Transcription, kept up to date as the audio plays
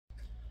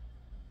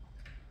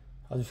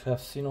As you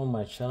have seen on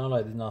my channel,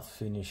 I did not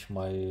finish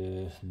my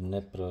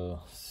Dnepr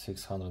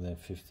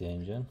 650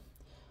 engine,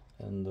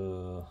 and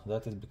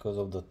that is because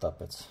of the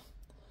tappets.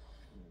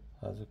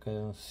 As you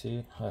can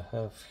see, I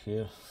have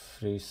here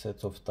 3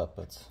 sets of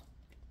tappets.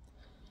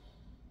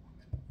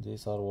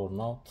 These are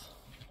worn out,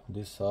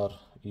 these are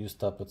used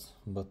tappets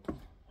but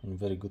in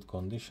very good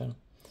condition,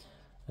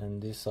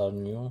 and these are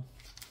new.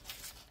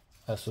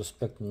 I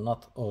suspect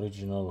not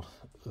original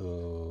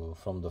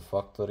from the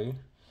factory,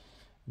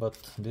 but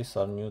these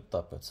are new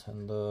tappets,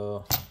 and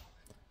I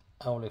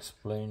will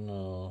explain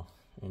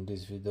in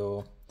this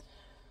video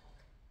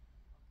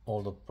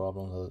all the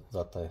problems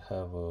that I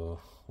have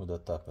with the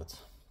tappets.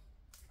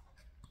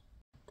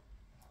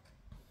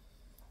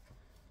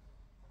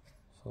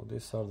 So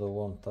these are the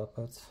worn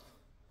tappets.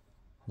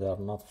 They are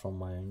not from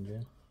my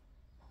engine.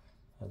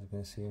 As you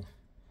can see,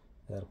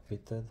 they are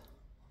pitted.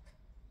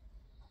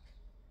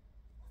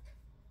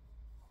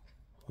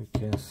 We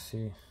can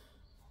see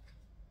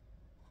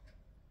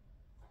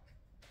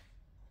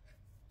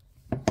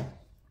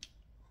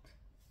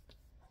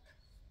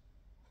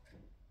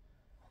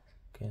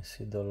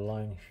the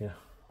line here.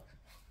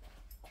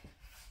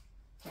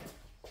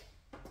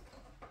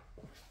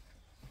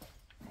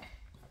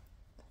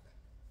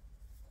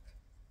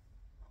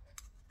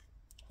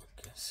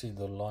 See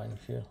the line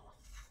here,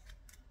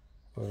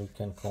 where we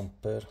can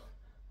compare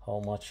how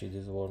much it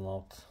is worn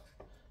out,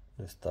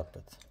 this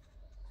tappet.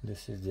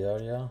 This is the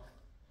area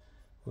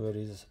where it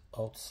is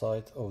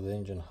outside of the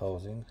engine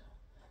housing,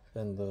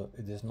 and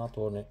it is not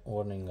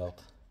wearing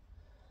out.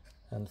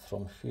 And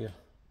from here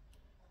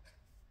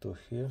to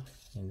here,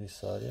 in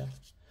this area,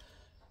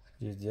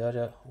 is the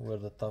area where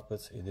the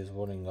tappets it is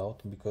wearing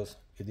out, because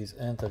it is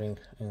entering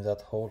in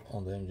that hole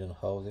on the engine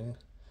housing,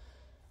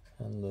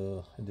 and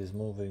it is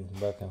moving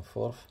back and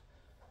forth,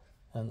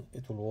 and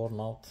it will worn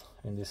out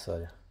in this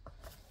area.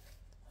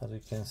 As you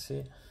can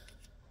see,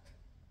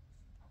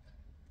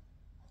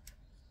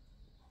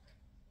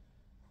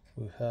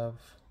 we have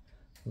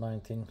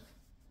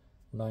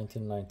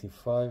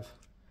 1995,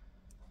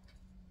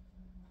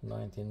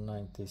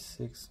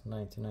 1996,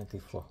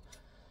 1994,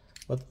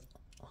 but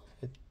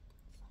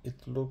it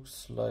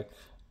looks like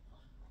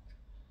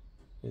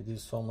it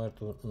is somewhere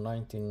to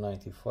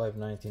 1995,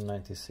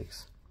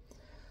 1996.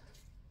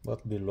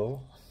 But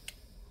below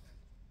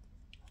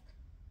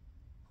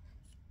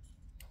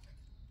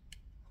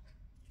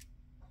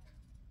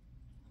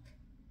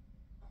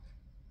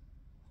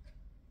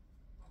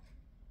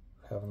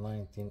have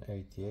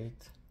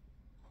 1988,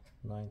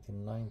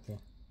 1990,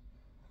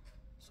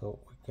 so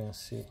we can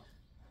see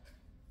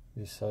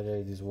this area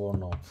it is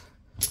worn out.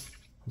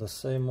 The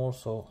same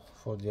also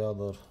for the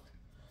other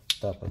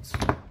tappets.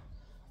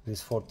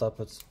 These 4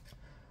 tappets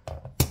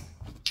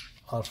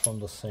are from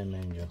the same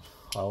engine.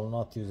 I will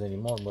not use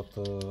anymore, but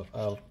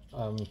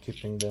I'm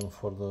keeping them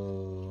for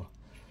the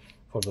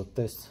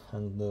test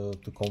and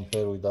to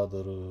compare with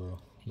other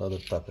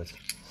tappets.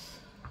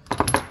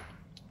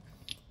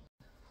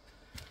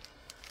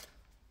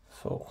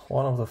 So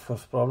one of the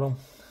first problem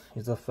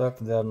is the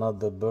fact they are not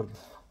deburred,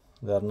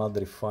 they are not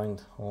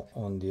refined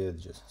on the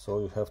edges, so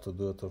you have to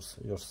do it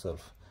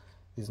yourself.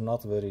 It's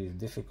not very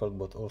difficult,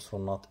 but also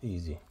not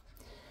easy.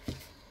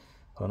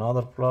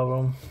 Another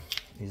problem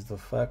is the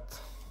fact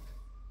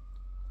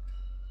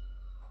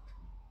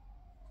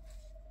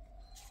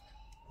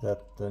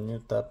that the new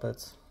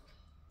tappets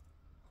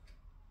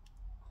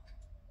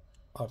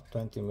are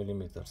 20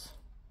 millimeters.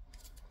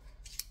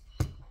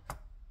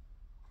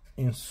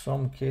 In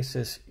some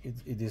cases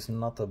it is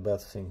not a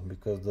bad thing,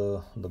 because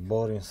the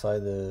bore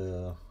inside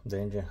the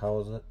engine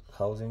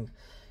housing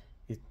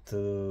it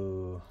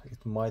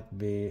might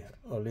be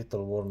a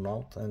little worn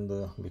out, and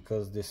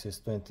because this is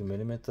 20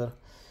 millimeter,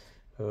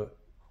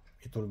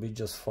 it will be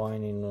just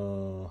fine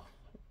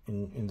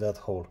in that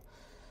hole.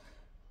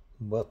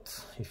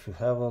 But if you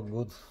have a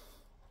good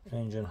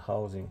engine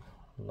housing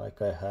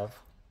like I have,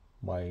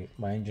 my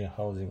engine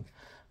housing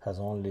has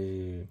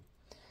only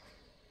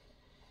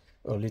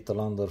a little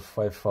under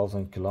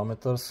 5,000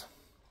 kilometers,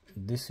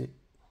 it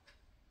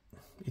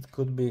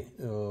could be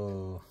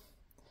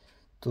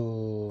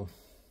too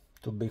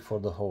big for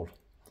the hole,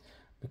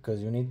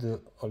 because you need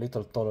a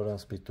little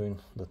tolerance between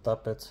the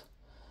tappets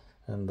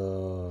and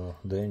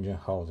the engine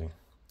housing,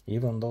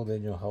 even though the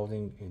engine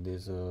housing it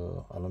is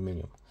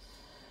aluminum.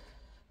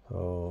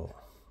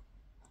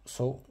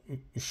 So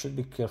you should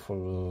be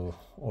careful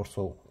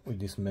also with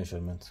these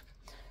measurements.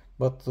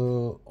 But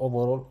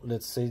overall,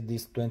 let's say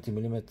this 20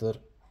 millimeter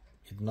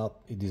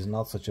it is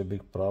not such a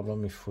big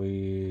problem if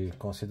we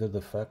consider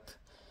the fact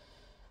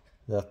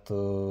that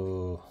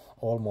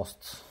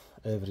almost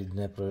every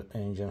Dnepr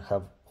engine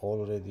have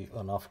already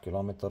enough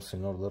kilometers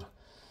in order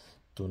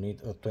to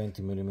need a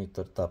 20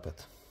 millimeter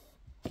tappet.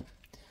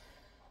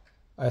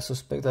 I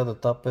suspect that the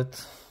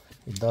tappet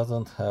it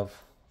doesn't have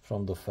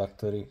from the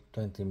factory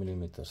 20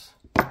 millimeters,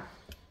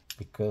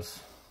 because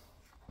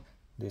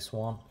this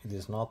one it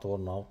is not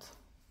worn out,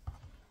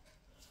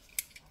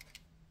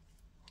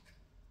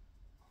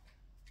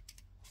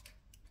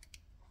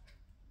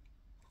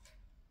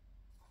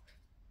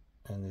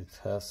 and it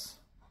has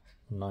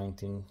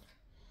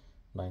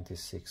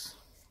 1996.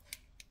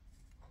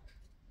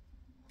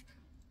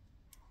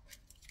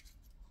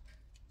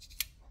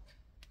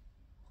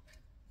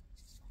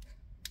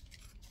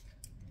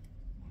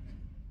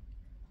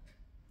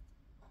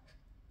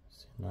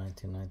 See,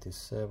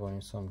 1997,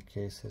 in some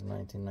cases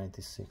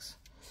 1996.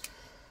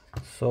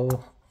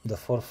 So the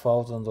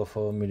 4,000 of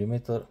a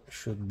millimeter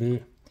should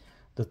be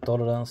the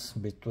tolerance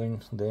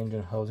between the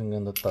engine housing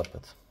and the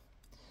tappet.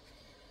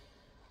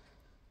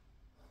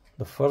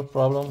 The third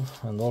problem,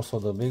 and also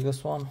the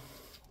biggest one,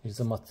 is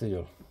the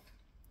material.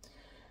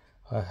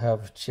 I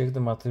have checked the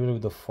material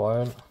with the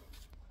file,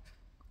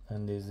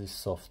 and this is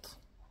soft.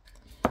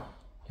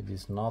 It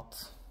is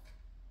not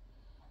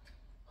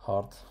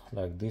hard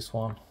like this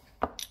one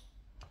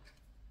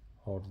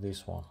or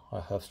this one.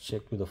 I have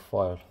checked with the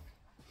file,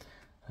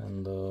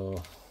 and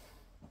you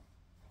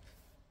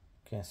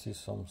can see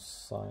some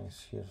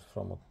signs here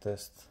from a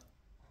test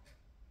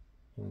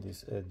in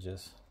these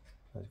edges.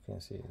 As you can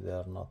see, they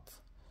are not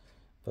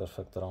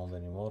perfect round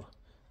anymore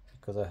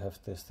because I have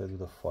tested with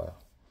the file.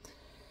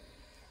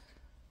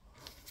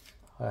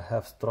 I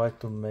have tried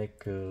to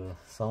make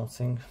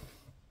something,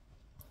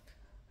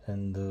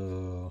 and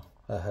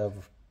I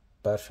have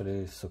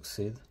partially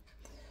succeed.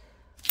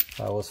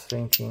 I was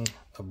thinking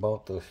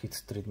about a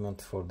heat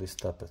treatment for these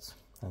tappets,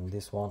 and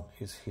this one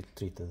is heat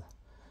treated,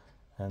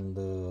 and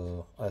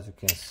as you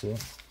can see,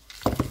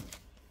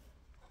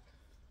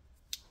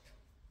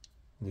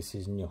 this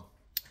is new.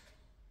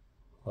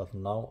 But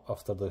now,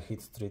 after the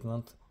heat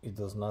treatment, it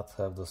does not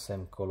have the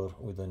same color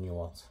with the new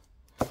ones.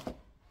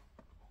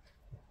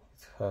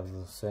 It has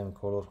the same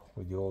color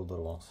with the older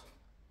ones.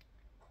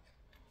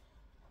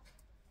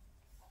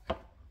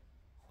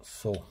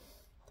 So,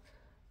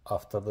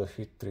 after the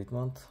heat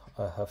treatment,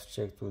 I have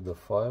checked with the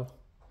file,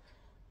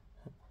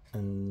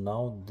 and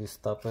now this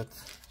tappet,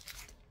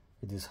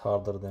 it is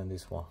harder than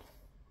this one.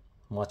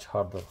 Much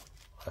harder,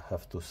 I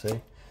have to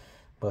say.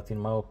 But in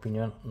my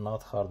opinion,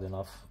 not hard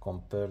enough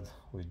compared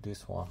with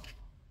this one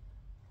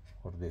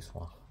or this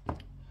one.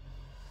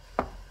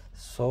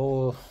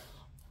 So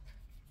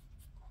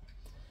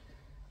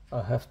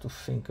I have to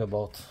think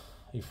about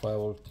if I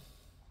will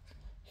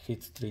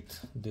heat treat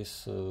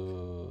this,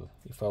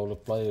 if I will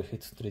apply a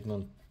heat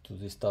treatment to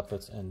these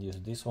tappets and use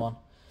this one,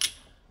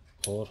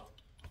 or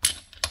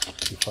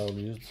if I will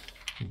use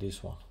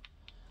this one.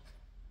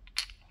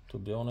 To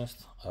be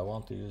honest, I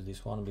want to use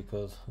this one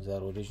because they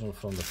are original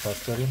from the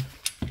factory.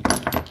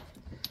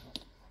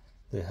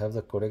 They have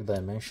the correct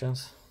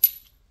dimensions.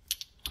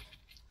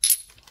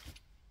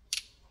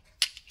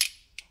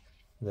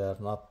 They are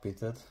not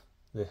pitted.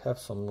 They have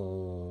some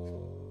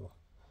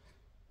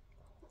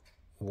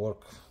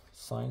work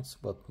signs,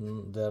 but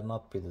they are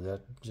not pitted. They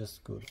are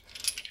just good.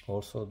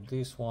 Also,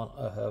 this one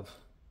I have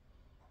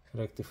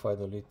rectified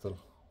a little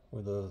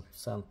with the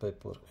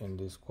sandpaper,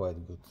 and is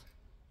quite good.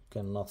 You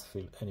cannot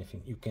feel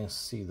anything. You can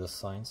see the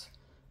signs,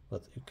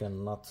 but you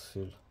cannot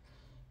feel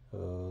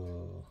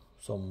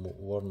some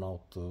worn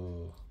out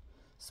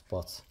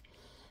spots.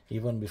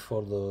 Even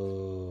before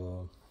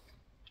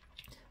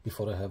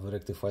I have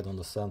rectified on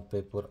the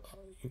sandpaper,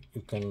 you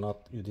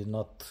did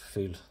not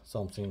feel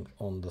something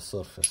on the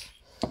surface.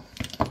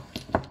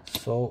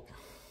 So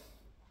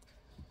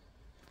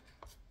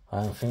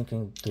I am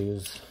thinking to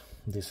use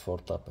these 4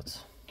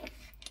 tappets.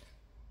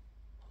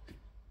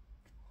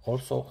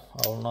 Also,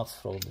 I will not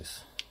throw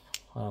this.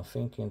 I am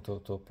thinking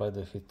to apply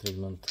the heat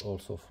treatment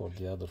also for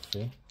the other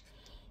 3.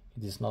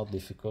 It is not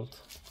difficult.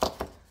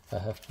 I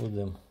have put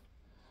them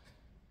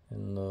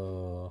in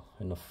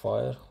a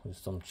fire with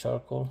some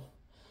charcoal.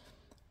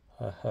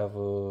 I have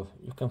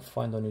you can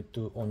find on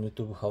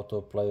YouTube how to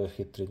apply a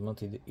heat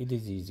treatment. It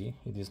is easy.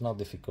 It is not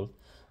difficult.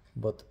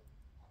 But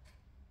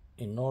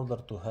in order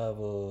to have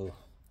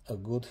a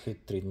good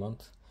heat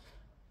treatment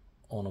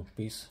on a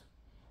piece,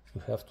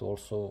 you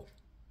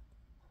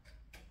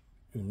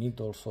need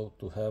also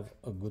to have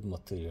a good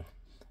material,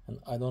 and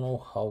I don't know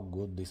how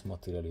good this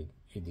material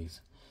it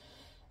is.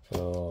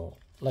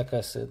 Like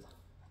I said,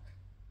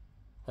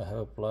 I have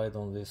applied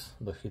on this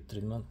the heat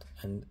treatment,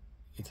 and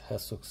it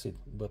has succeeded,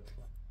 but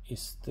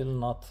it's still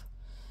not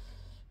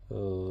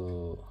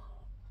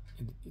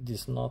it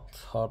is not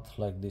hard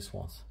like this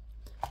ones,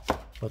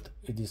 but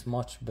it is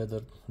much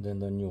better than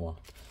the new one.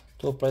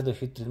 To apply the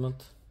heat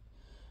treatment,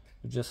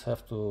 you just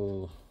have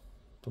to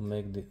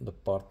make the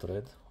part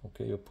red.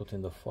 Okay, you put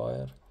in the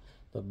fire.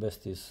 The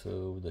best is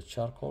with the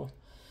charcoal,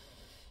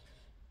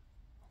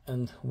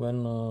 and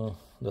when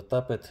the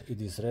tappet it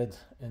is red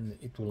and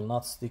it will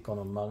not stick on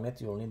a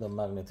magnet, you will need a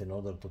magnet in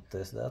order to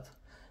test that.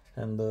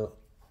 And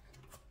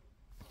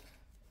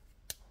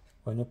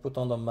when you put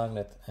on the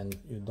magnet and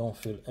you don't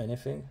feel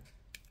anything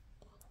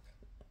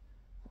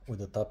with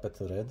the tappet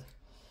red,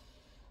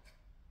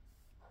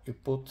 you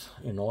put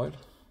in oil,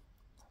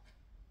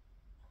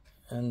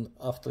 and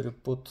after you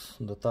put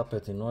the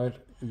tappet in oil,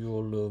 you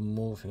will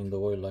move in the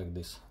oil like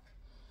this,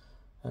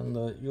 and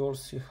you will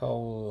see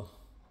how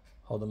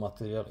the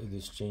material it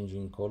is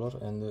changing color.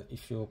 And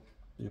if you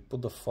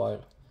put the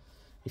file,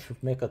 if you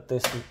make a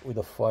test with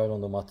the file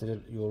on the material,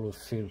 you will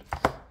feel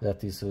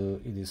that is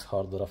it is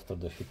harder after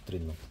the heat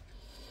treatment.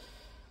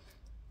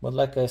 But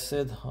like I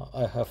said,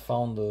 I have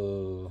found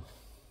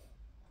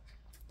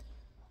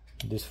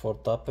these 4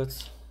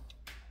 tappets.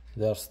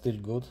 They are still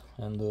good,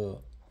 and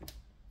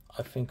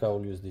I think I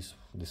will use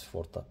these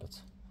 4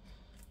 tappets.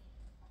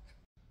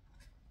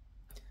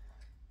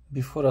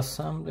 Before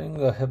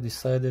assembling, I have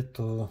decided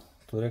to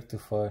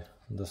rectify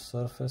the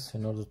surface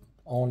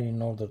only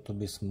in order to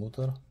be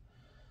smoother,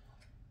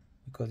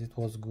 because it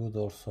was good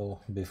also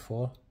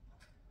before.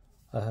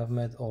 I have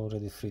made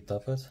already 3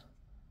 tappets.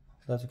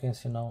 As you can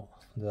see now,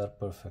 they are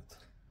perfect.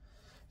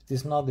 It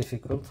is not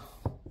difficult.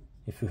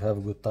 If you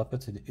have good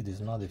tappets, it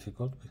is not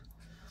difficult.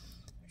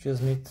 You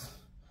just need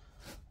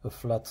a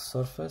flat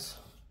surface,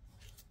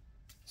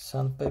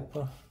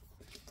 sandpaper.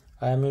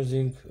 I am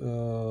using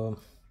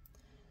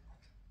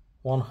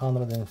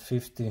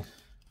 150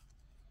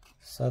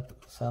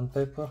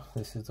 sandpaper.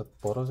 This is the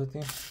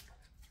porosity.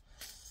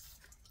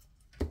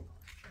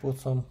 Put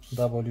some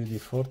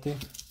WD-40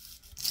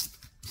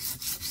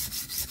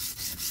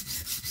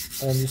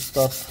 and you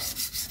start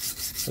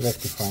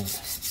rectifying.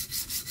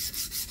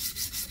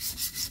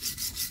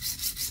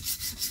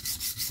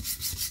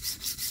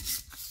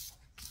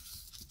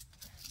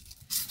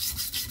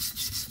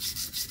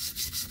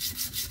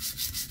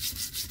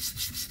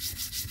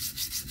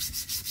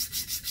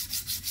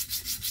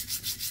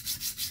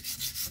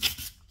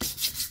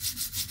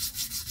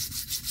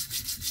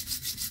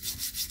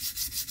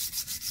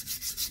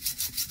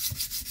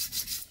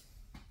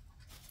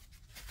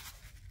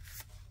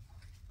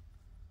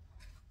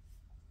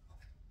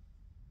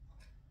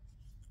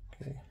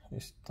 Okay, we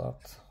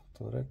start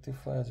to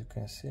rectify, as you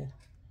can see.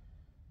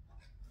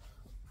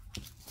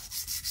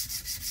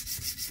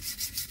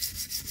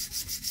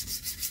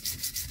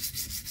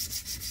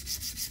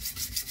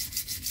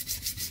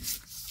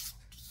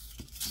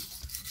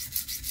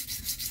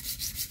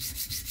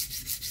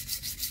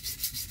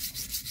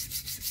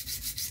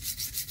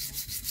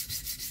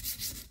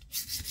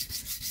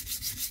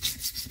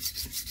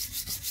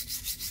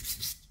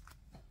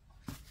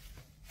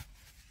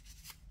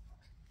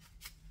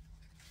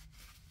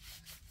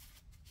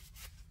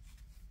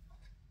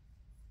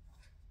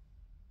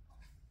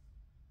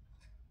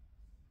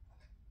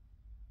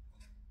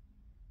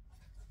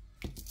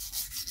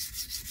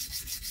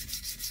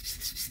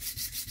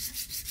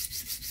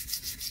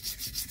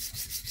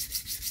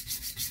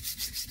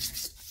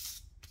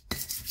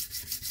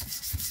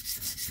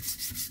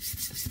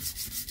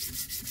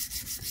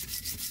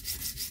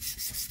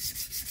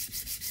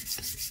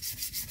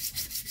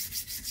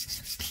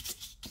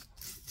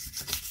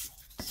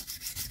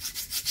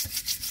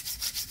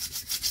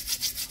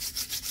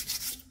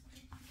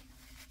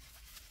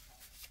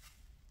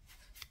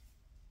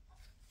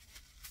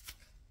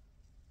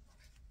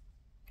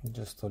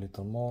 Just a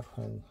little more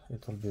and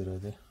it will be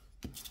ready.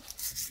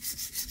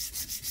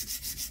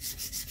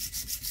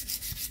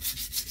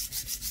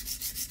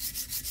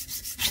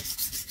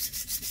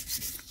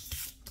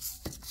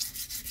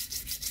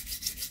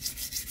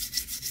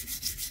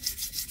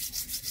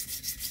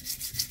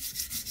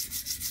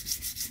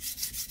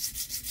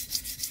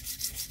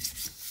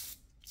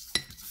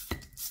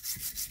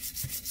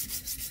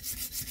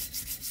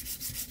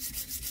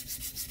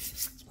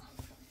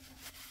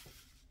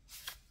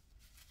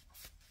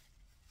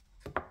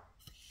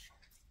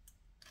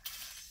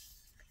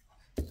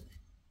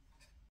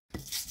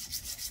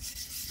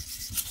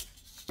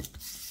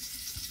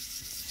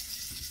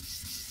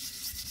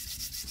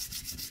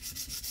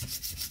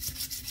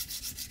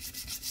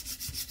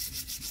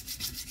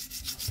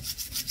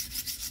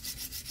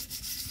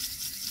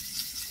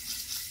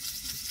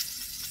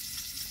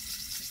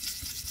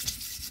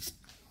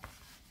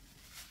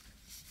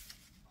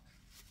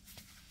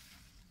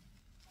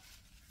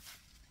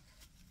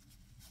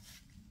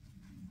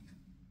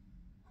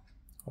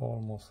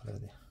 Almost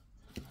ready.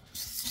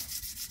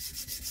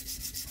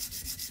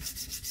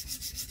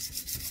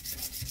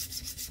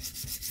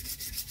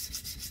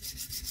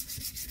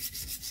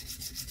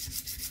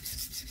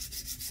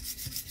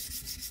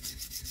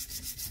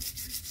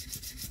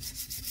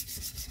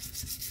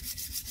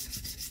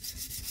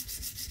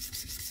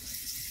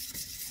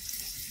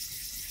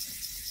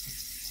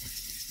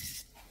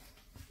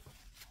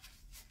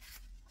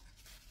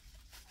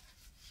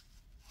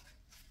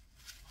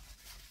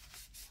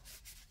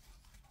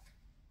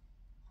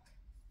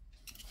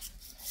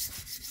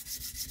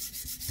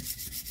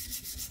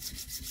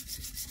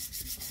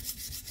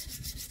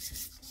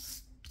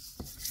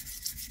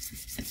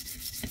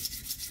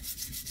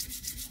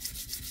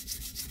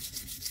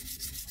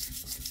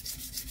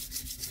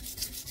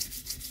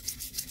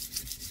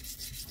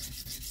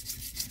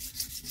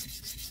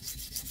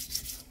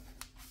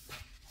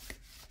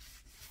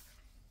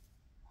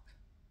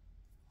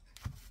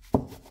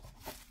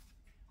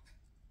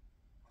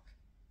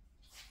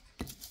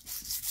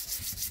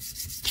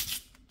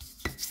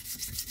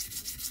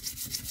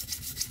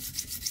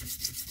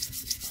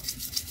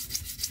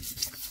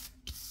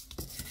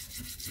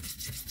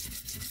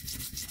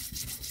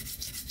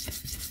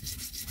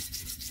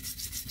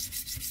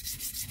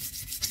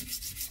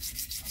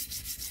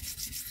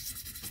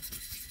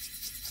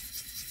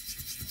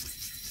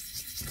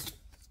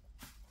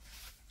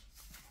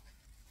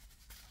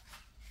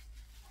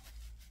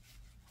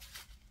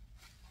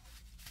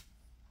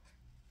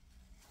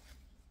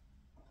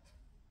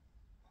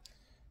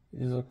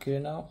 It is okay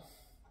now.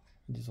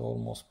 It is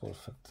almost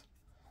perfect.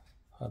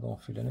 I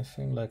don't feel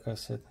anything. Like I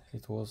said,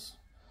 it was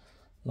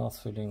not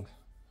feeling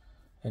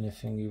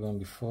anything even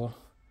before,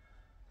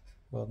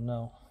 but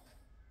now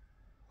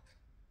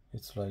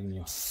it's like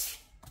new.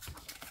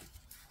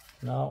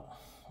 Now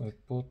we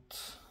put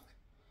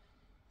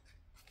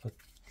a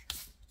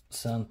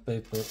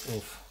sandpaper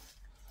of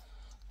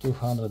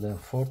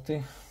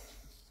 240.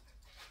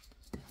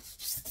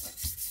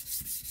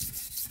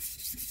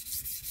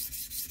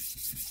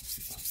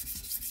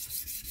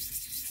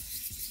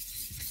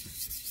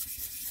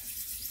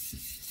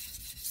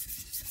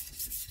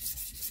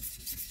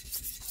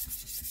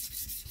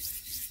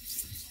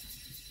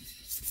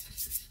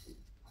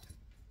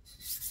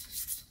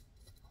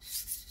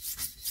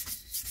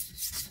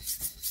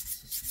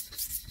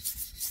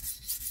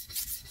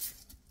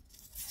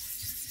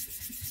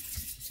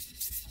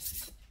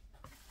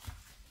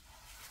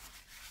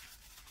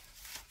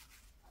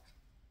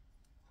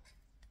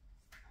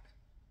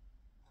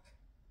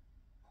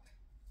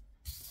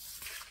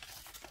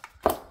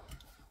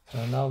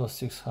 And now the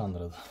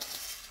 600.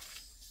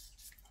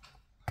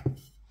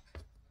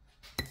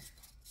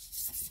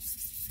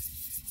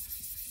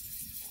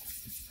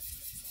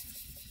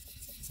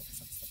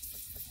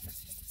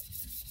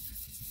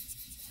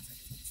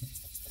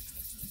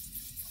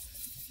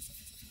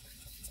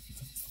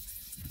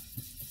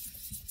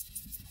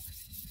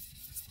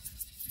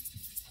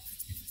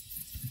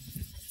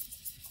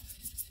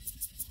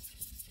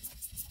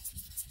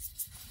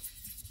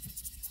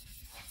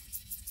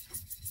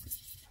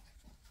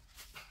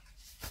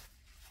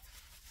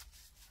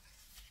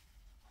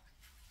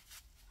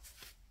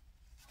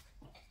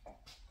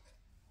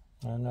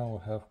 And now we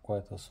have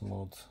quite a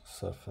smooth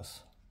surface.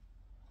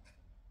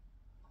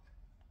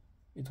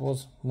 It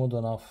was smooth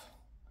enough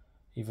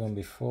even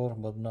before,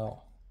 but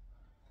now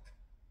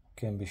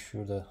can be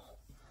sure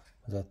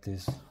that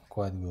is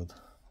quite good.